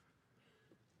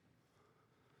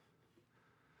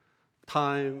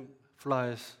Time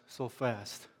flies so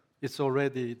fast. It's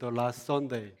already the last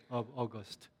Sunday of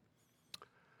August.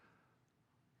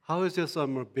 How has your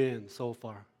summer been so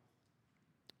far?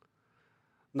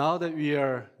 Now that we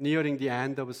are nearing the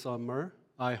end of summer,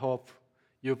 I hope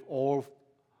you've all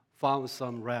found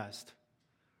some rest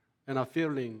and are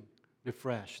feeling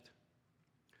refreshed.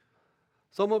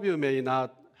 Some of you may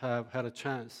not have had a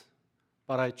chance,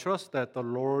 but I trust that the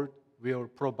Lord will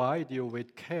provide you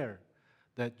with care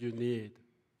that you need,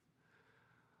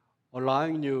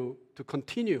 allowing you to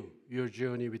continue your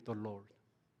journey with the Lord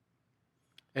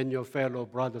and your fellow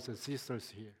brothers and sisters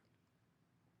here.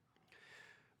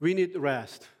 We need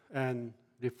rest and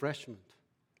refreshment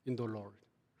in the Lord,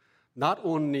 not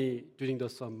only during the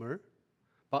summer,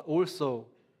 but also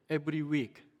every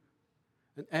week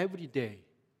and every day,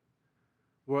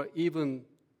 or even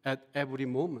at every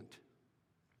moment.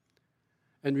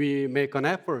 And we make an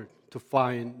effort to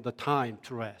find the time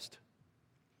to rest.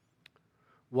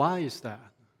 Why is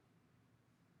that?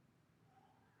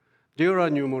 There are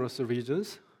numerous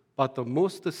reasons, but the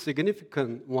most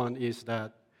significant one is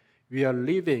that we are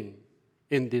living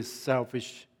in this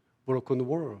selfish, broken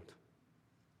world.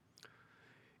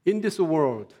 In this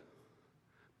world,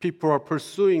 people are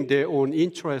pursuing their own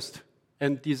interests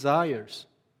and desires.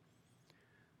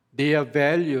 They are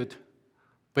valued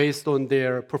based on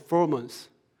their performance,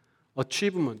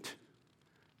 achievement,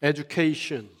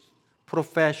 education,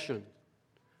 profession,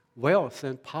 wealth,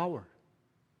 and power.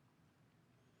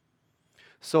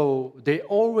 So they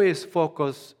always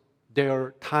focus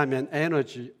their time and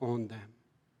energy on them.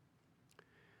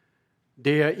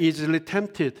 They are easily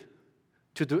tempted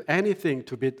to do anything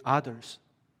to beat others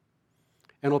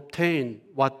and obtain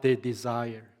what they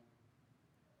desire.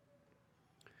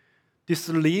 This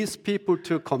leads people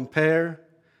to compare,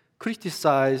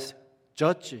 criticize,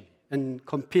 judge, and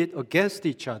compete against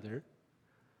each other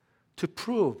to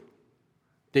prove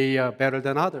they are better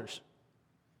than others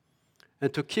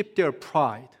and to keep their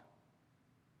pride.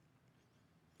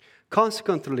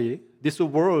 Consequently, this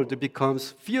world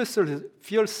becomes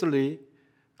fiercely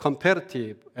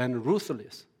competitive and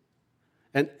ruthless.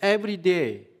 And every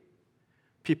day,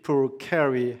 people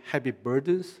carry heavy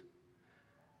burdens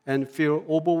and feel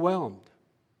overwhelmed.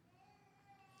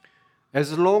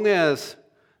 As long as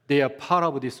they are part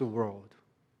of this world,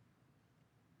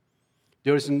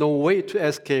 there is no way to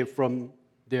escape from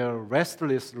their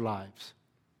restless lives.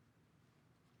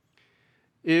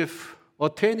 If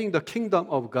attaining the kingdom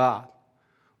of God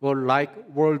were like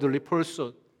worldly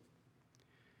pursuit,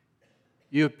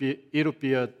 it would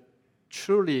be a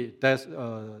truly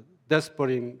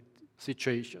desperate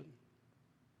situation.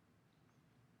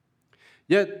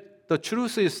 Yet the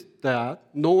truth is that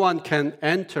no one can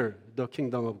enter the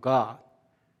kingdom of God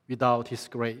without His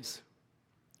grace.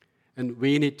 And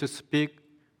we need to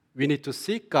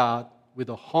seek God with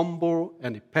a humble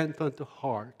and repentant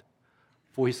heart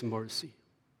for His mercy.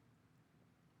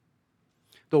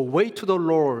 The way to the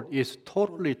Lord is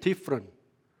totally different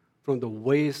from the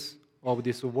ways of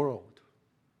this world.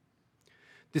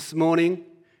 This morning,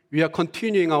 we are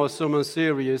continuing our sermon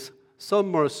series,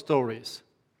 Summer Stories.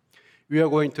 We are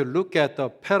going to look at the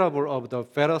parable of the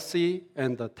Pharisee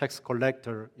and the tax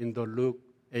collector in the Luke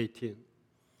 18.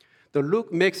 The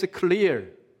Luke makes it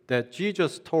clear that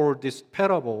Jesus told this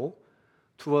parable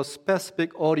to a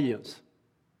specific audience,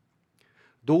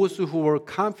 those who were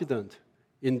confident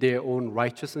in their own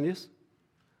righteousness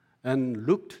and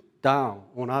looked down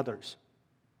on others.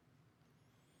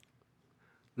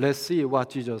 Let's see what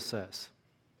Jesus says.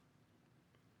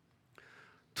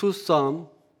 To some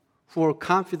who were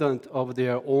confident of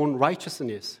their own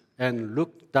righteousness and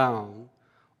looked down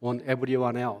on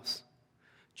everyone else,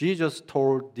 Jesus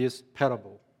told this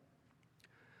parable.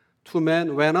 Two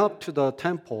men went up to the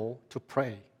temple to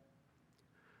pray,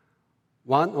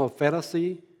 one a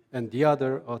Pharisee and the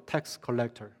other a tax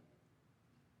collector.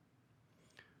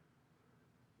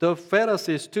 The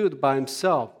Pharisee stood by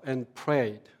himself and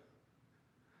prayed,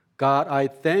 God, I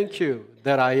thank you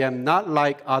that I am not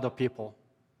like other people,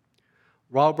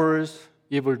 robbers,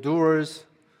 evildoers,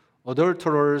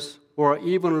 adulterers, or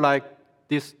even like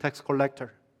this tax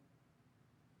collector.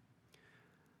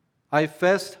 I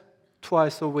fast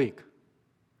twice a week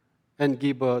and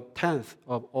give a tenth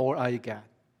of all I get.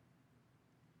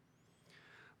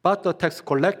 But the tax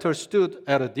collector stood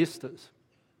at a distance.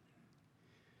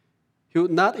 He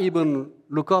would not even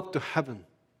look up to heaven,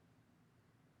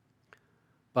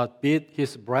 but beat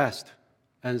his breast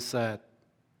and said,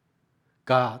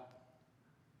 God,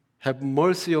 have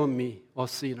mercy on me, a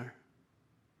sinner.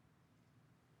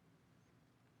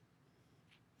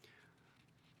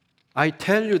 I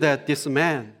tell you that this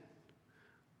man,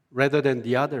 rather than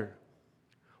the other,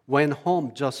 went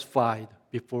home justified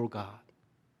before God.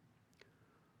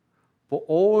 For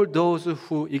all those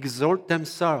who exalt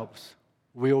themselves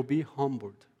will be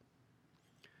humbled,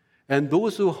 and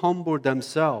those who humble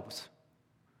themselves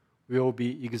will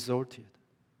be exalted.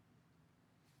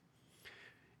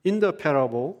 In the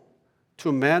parable,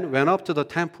 two men went up to the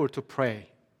temple to pray,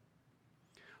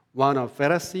 one a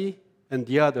Pharisee and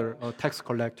the other a tax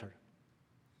collector.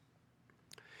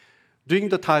 During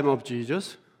the time of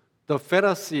Jesus, the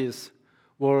Pharisees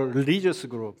were a religious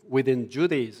group within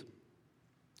Judaism.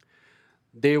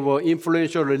 They were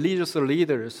influential religious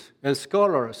leaders and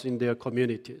scholars in their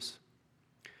communities.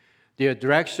 Their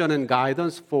direction and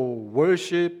guidance for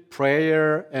worship,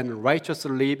 prayer, and righteous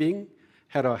living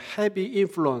had a heavy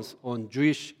influence on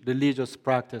Jewish religious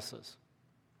practices.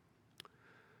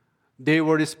 They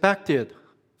were respected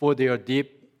for their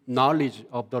deep knowledge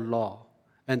of the law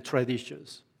and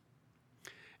traditions.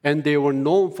 And they were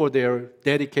known for their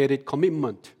dedicated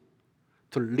commitment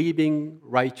to living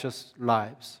righteous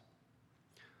lives.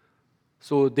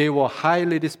 So they were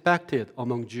highly respected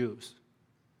among Jews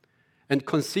and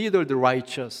considered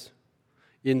righteous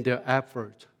in their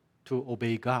effort to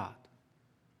obey God.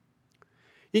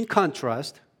 In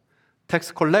contrast,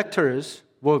 tax collectors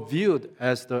were viewed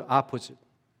as the opposite.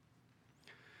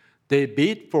 They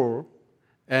bid for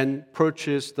and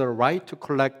purchased the right to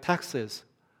collect taxes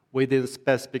within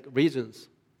specific regions.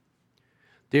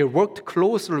 They worked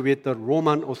closely with the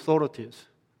Roman authorities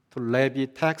to levy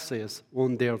taxes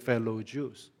on their fellow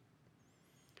Jews.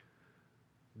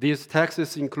 These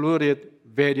taxes included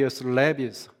various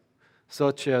levies,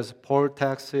 such as poll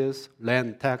taxes,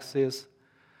 land taxes,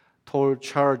 toll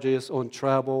charges on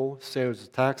travel, sales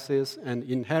taxes, and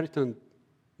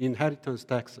inheritance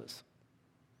taxes.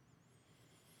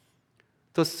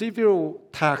 The severe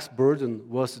tax burden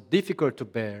was difficult to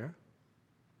bear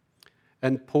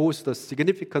and posed a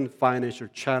significant financial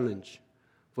challenge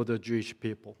for the Jewish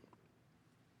people.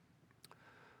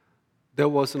 That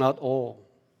was not all.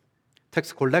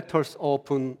 Tax collectors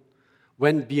often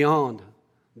went beyond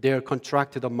their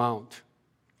contracted amount,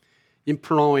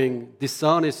 employing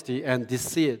dishonesty and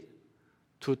deceit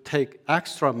to take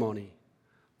extra money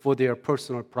for their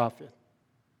personal profit.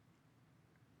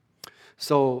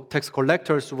 So tax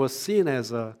collectors were seen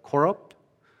as corrupt,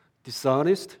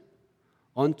 dishonest,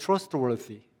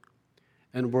 untrustworthy,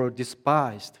 and were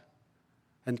despised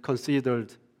and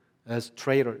considered as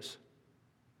traitors.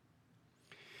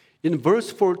 In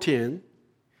verse 14,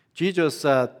 Jesus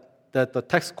said that the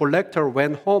tax collector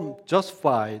went home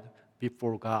justified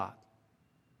before God.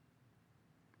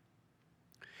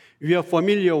 We are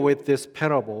familiar with this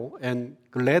parable and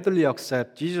gladly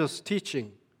accept Jesus'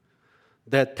 teaching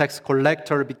that tax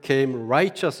collector became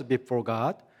righteous before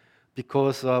God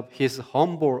because of his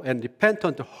humble and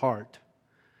repentant heart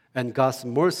and God's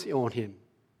mercy on him,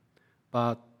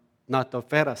 but not the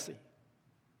Pharisee.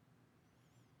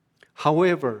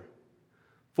 However,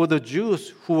 for the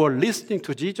Jews who were listening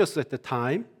to Jesus at the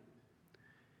time,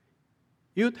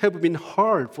 it would have been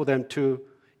hard for them to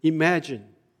imagine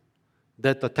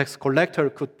that the tax collector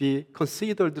could be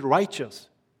considered righteous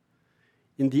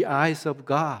in the eyes of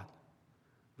God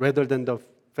rather than the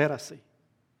Pharisee.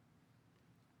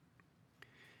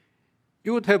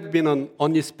 It would have been an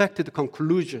unexpected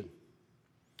conclusion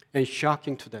and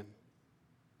shocking to them,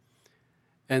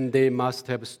 and they must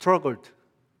have struggled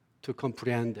to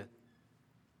comprehend it.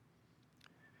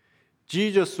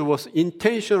 Jesus was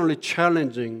intentionally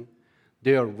challenging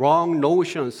their wrong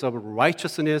notions of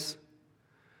righteousness,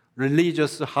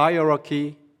 religious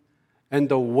hierarchy, and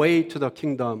the way to the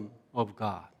kingdom of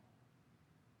God.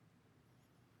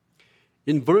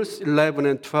 In verse 11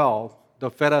 and 12, the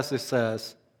Pharisee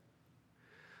says,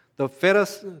 the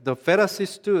Pharisee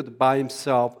stood by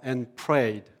himself and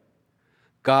prayed,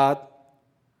 God,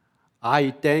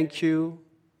 I thank you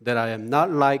that I am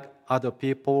not like other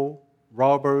people,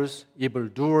 robbers,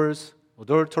 evildoers,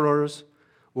 adulterers,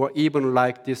 or even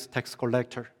like this tax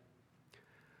collector.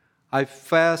 I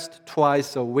fast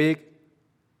twice a week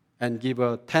and give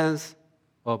a tenth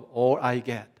of all I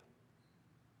get.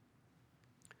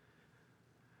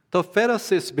 The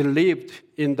Pharisees believed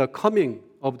in the coming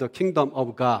of the kingdom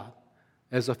of God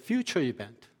as a future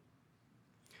event.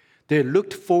 They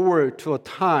looked forward to a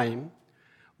time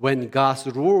when God's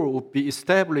rule would be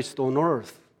established on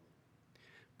earth,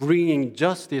 bringing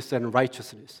justice and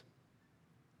righteousness.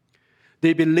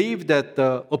 They believed that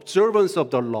the observance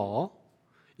of the law,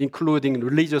 including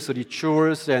religious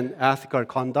rituals and ethical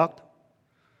conduct,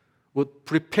 would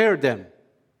prepare them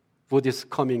for this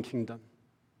coming kingdom.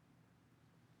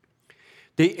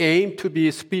 They aimed to be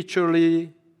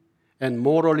spiritually and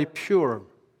morally pure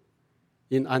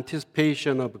in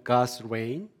anticipation of God's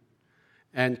reign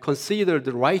and considered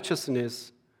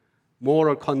righteousness,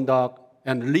 moral conduct,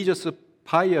 and religious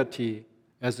piety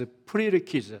as a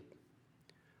prerequisite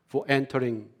for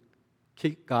entering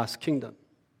God's kingdom.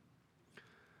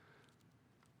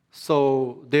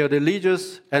 So their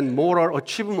religious and moral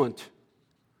achievement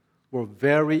were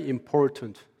very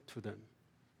important to them.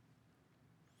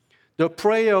 The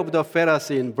prayer of the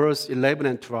Pharisee in verse 11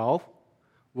 and 12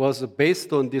 was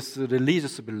based on this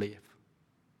religious belief.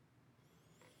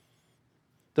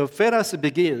 The Pharisee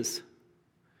begins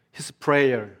his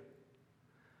prayer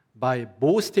by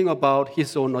boasting about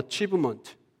his own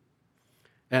achievement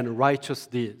and righteous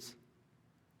deeds.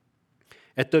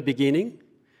 At the beginning,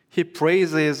 he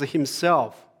praises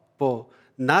himself for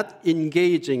not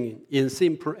engaging in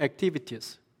simple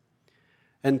activities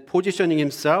and positioning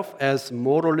himself as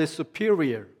morally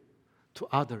superior to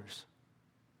others.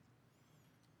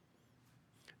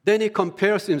 Then he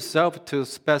compares himself to a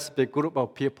specific group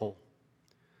of people,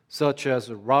 such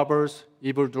as robbers,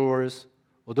 evildoers,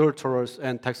 adulterers,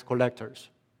 and tax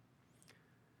collectors,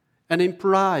 and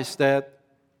implies that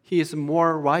he is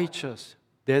more righteous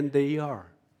than they are.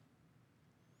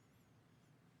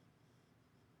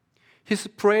 His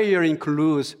prayer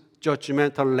includes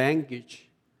judgmental language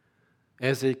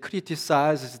as he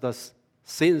criticizes the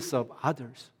sins of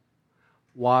others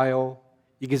while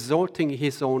exalting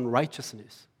his own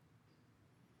righteousness.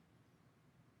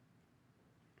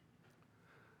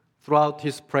 Throughout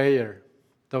his prayer,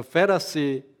 the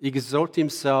Pharisee exalts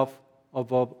himself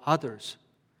above others.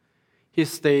 He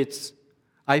states,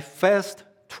 "I fast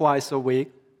twice a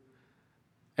week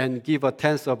and give a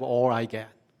tenth of all I get."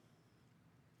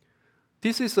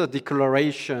 This is a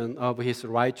declaration of his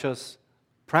righteous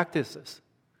practices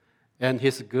and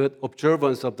his good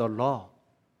observance of the law.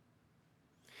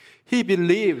 He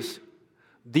believes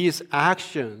these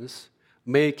actions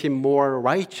make him more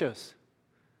righteous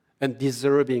and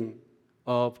deserving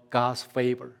of God's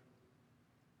favor.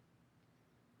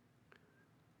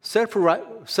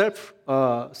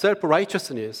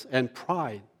 Self-righteousness and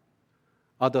pride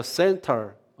are the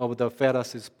center of the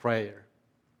Pharisee's prayer.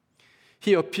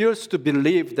 He appears to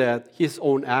believe that his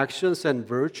own actions and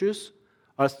virtues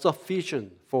are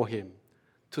sufficient for him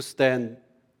to stand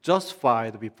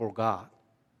justified before God.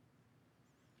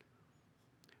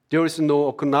 There is no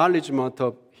acknowledgement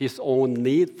of his own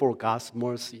need for God's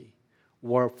mercy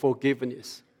or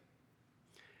forgiveness.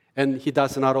 And he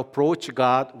does not approach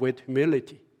God with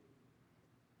humility.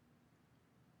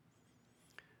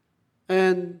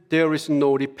 And there is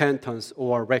no repentance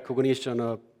or recognition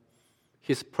of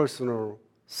his personal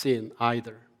sin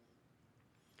either.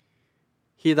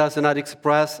 He does not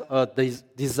express a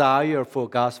desire for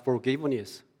God's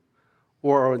forgiveness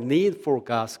or a need for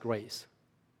God's grace.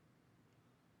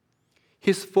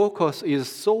 His focus is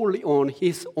solely on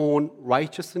his own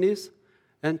righteousness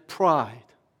and pride.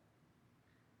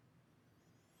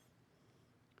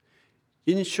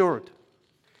 In short,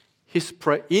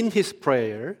 in his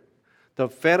prayer, the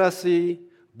Pharisee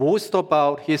boasts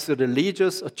about his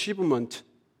religious achievement,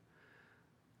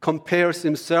 compares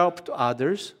himself to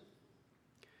others,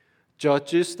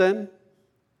 judges them,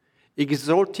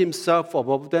 exalts himself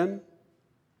above them,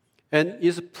 and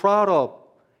is proud of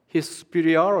his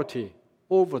superiority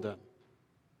over them.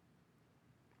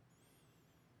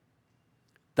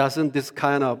 Doesn't this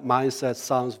kind of mindset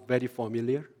sound very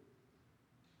familiar?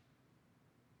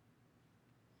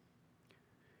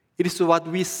 It is what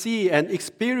we see and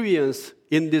experience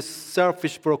in this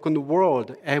selfish, broken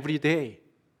world every day.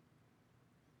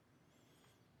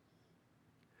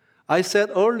 I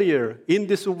said earlier, in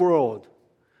this world,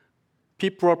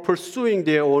 people are pursuing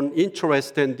their own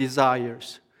interests and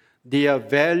desires. They are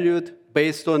valued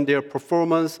based on their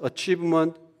performance,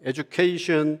 achievement,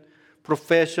 education,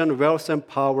 profession, wealth, and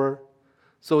power.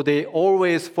 So they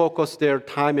always focus their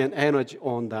time and energy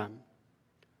on them.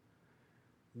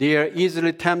 They are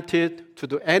easily tempted to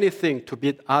do anything to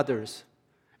beat others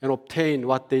and obtain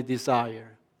what they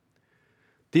desire.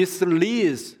 This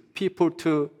leads people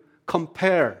to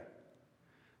compare,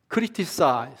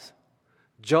 criticize,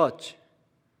 judge,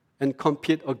 and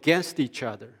compete against each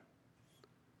other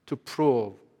to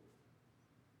prove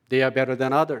they are better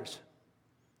than others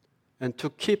and to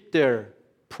keep their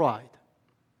pride.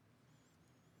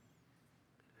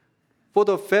 For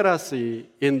the Pharisee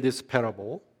in this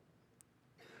parable,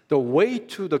 the way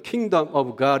to the kingdom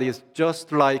of God is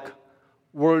just like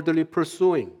worldly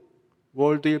pursuits.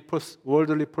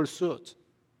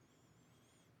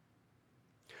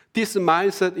 This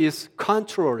mindset is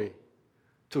contrary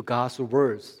to God's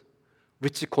words,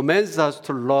 which commands us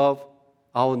to love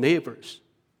our neighbors.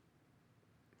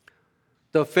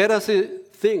 The Pharisee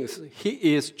thinks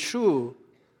he is true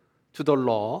to the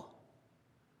law,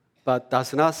 but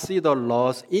does not see the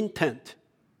law's intent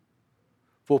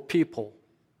for people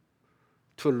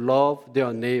to love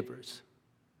their neighbors,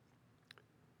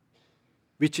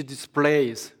 which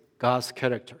displays God's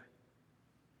character.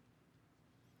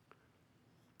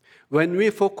 When we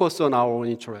focus on our own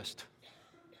interest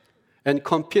and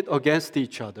compete against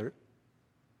each other,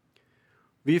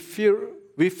 we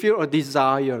feel a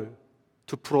desire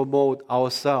to promote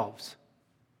ourselves.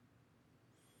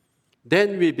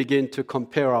 Then we begin to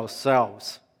compare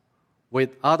ourselves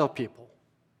with other people,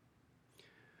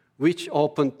 which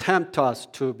often tempt us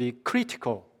to be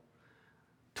critical,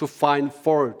 to find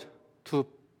fault, to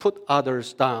put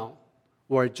others down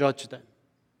or judge them.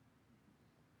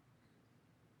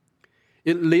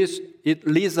 It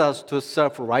leads us to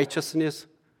self-righteousness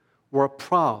or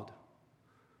pride,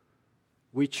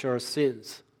 which are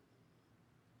sins.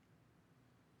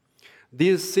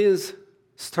 These sins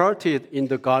started in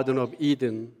the Garden of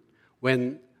Eden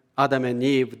when Adam and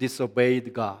Eve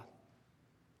disobeyed God.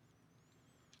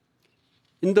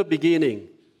 In the beginning,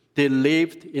 they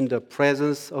lived in the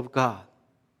presence of God.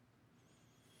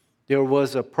 There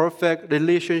was a perfect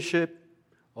relationship,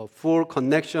 a full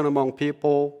connection among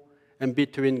people and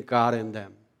between God and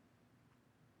them.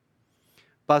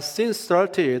 But sin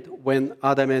started when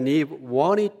Adam and Eve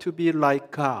wanted to be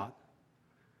like God.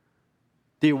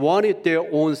 They wanted their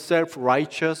own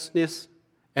self-righteousness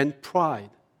and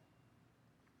pride.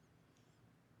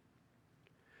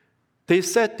 They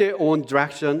set their own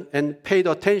direction and paid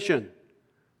attention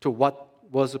to what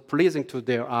was pleasing to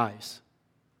their eyes.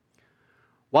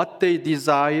 What they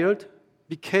desired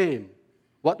became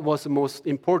what was most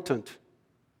important.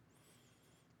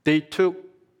 They took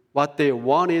what they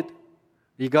wanted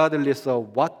regardless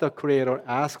of what the Creator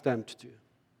asked them to do.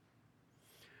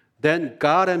 Then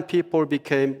God and people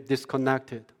became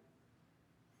disconnected.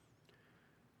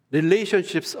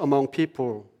 Relationships among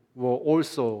people were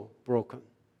also broken.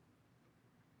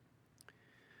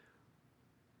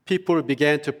 People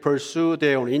began to pursue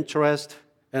their own interest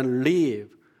and live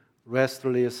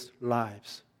restless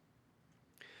lives,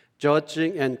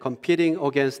 judging and competing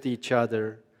against each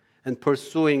other and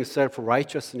pursuing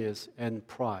self-righteousness and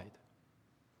pride.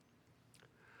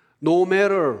 No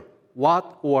matter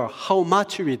what or how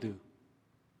much we do,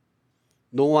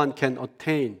 no one can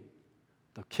attain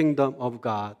the kingdom of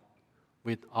God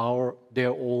with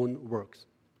their own works.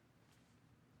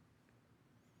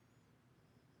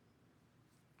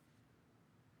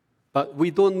 But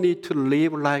we don't need to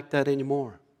live like that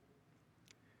anymore.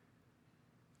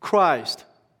 Christ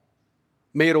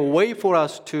made a way for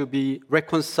us to be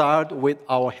reconciled with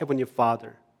our Heavenly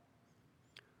Father,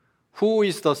 who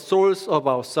is the source of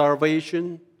our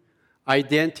salvation,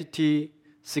 identity,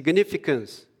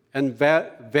 significance, and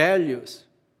values,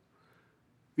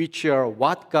 which are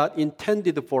what God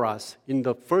intended for us in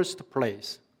the first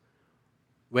place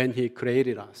when He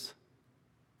created us.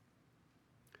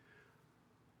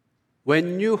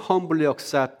 When you humbly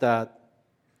accept that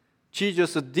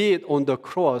Jesus did on the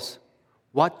cross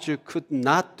what you could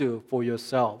not do for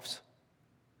yourselves,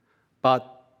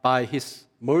 but by His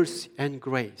mercy and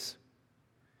grace,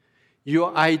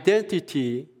 your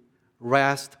identity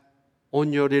rests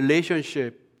on your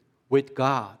relationship with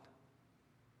God.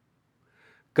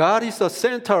 God is the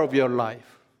center of your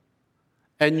life,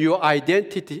 and your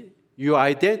identity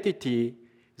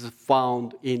is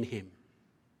found in Him.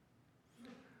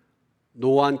 No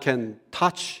one can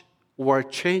touch or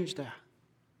change that.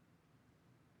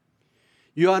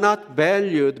 You are not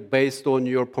valued based on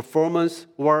your performance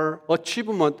or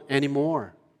achievement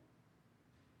anymore.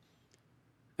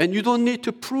 And you don't need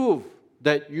to prove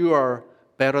that you are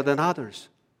better than others.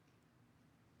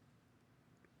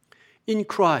 In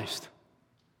Christ,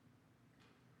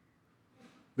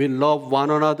 we love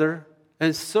one another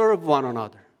and serve one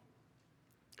another.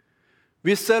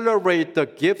 We celebrate the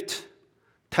gift,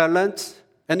 talents,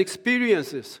 and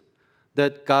experiences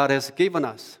that God has given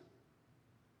us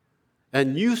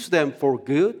and use them for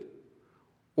good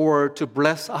or to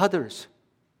bless others,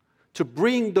 to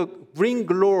bring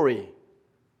glory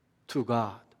to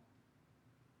God.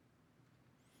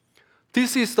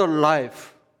 This is the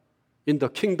life in the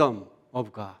kingdom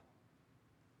of God.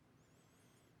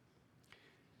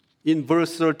 In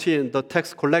verse 13, the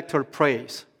tax collector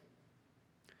prays.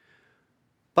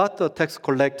 But the tax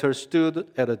collector stood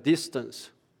at a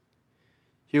distance.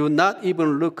 He would not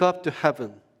even look up to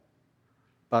heaven,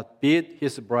 but beat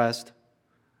his breast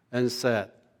and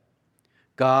said,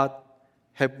 God,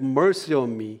 have mercy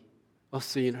on me, a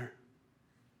sinner.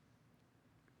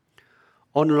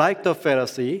 Unlike the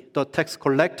Pharisee, the tax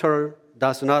collector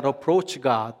does not approach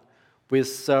God with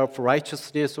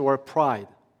self-righteousness or pride.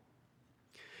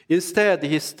 Instead,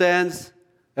 he stands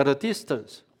at a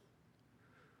distance,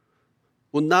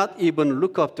 would not even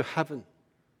look up to heaven,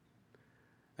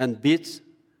 and beats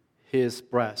his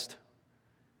breast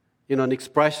in an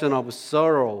expression of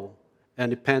sorrow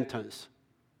and repentance.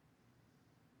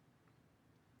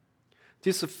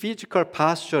 This physical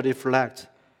posture reflects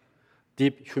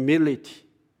deep humility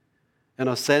and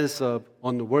a sense of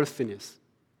unworthiness.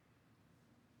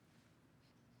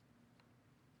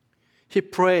 He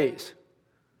prays,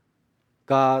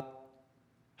 God,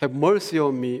 have mercy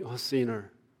on me, a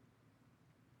sinner.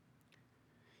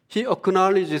 He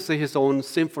acknowledges his own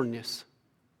sinfulness.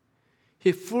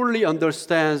 He fully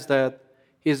understands that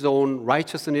his own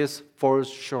righteousness falls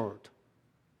short.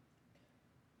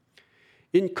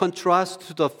 In contrast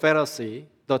to the Pharisee,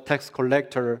 the tax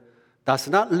collector does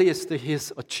not list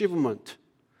his achievement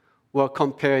or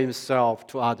compare himself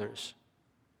to others.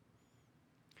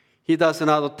 He does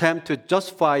not attempt to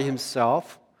justify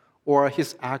himself or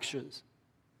his actions.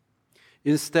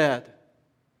 Instead,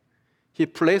 he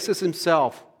places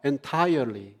himself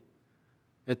entirely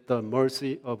at the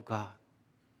mercy of God.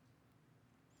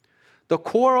 The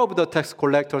core of the tax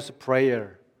collector's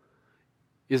prayer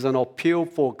is an appeal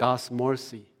for God's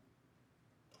mercy.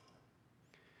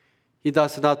 He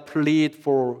does not plead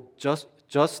for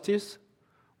justice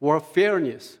or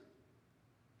fairness,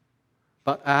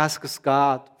 but asks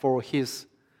God for his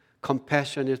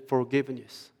compassionate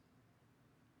forgiveness.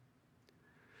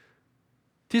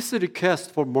 This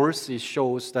request for mercy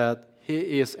shows that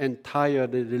he is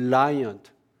entirely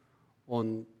reliant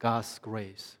on God's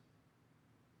grace.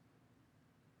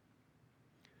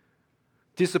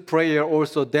 This prayer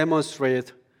also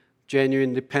demonstrates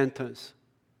genuine repentance.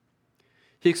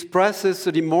 He expresses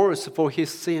remorse for his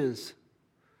sins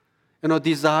and a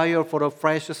desire for a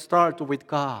fresh start with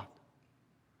God.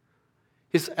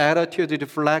 His attitude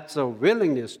reflects a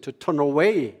willingness to turn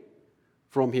away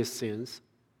from his sins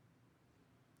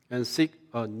and seek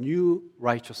a new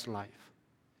righteous life.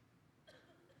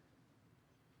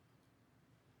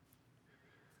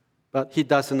 But he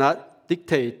does not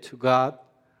dictate to God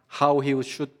how he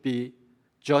should be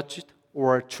judged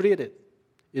or treated.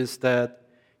 Instead,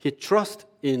 he trusts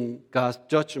in God's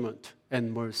judgment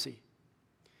and mercy.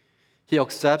 He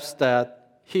accepts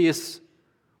that he is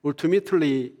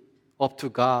ultimately up to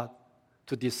God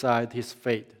to decide his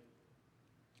fate.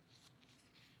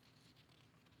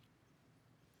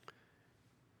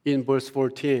 In verse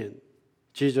 14,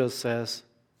 Jesus says,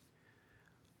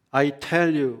 I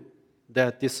tell you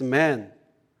that this man,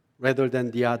 rather than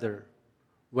the other,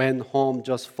 went home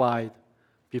justified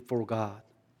before God.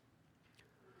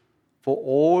 For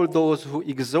all those who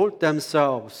exalt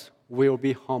themselves will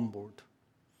be humbled,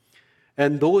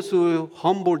 and those who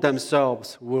humble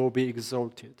themselves will be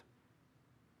exalted.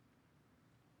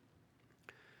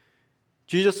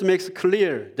 Jesus makes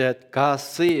clear that God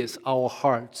sees our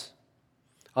hearts,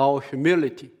 our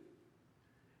humility,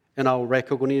 and our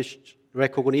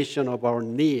recognition of our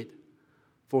need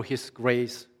for his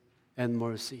grace and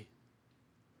mercy.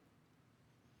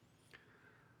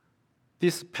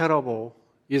 This parable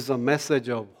is a message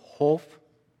of hope,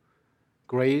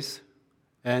 grace,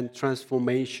 and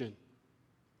transformation,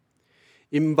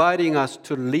 inviting us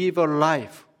to live a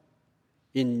life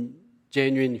in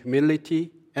genuine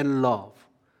humility and love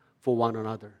for one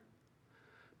another.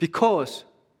 Because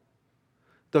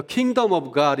the kingdom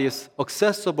of God is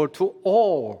accessible to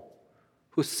all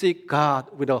who seek God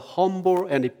with a humble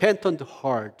and repentant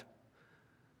heart,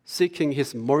 seeking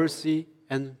his mercy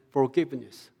and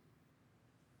forgiveness.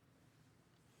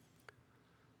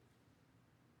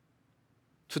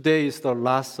 Today is the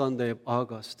last Sunday of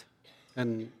August,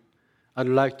 and I'd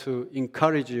like to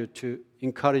encourage you to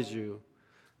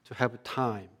have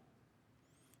time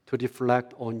to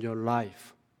reflect on your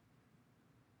life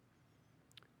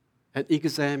and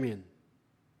examine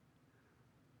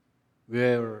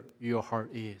where your heart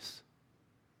is.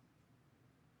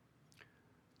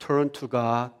 Turn to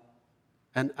God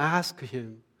and ask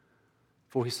him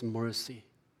for his mercy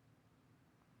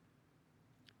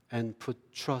and put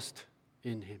trust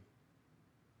in him.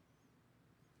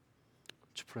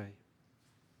 Let's pray.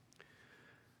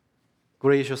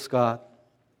 Gracious God,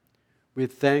 we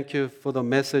thank you for the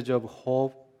message of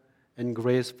hope and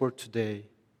grace for today.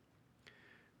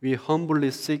 We humbly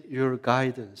seek your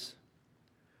guidance.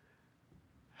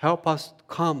 Help us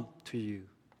come to you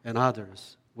and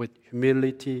others with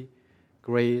humility,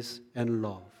 grace, and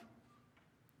love.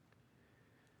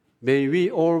 May we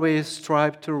always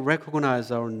strive to recognize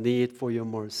our need for your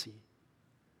mercy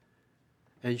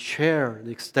and share and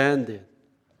extend it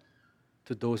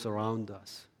to those around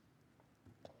us.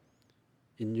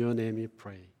 In your name we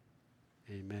pray.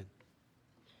 Amen.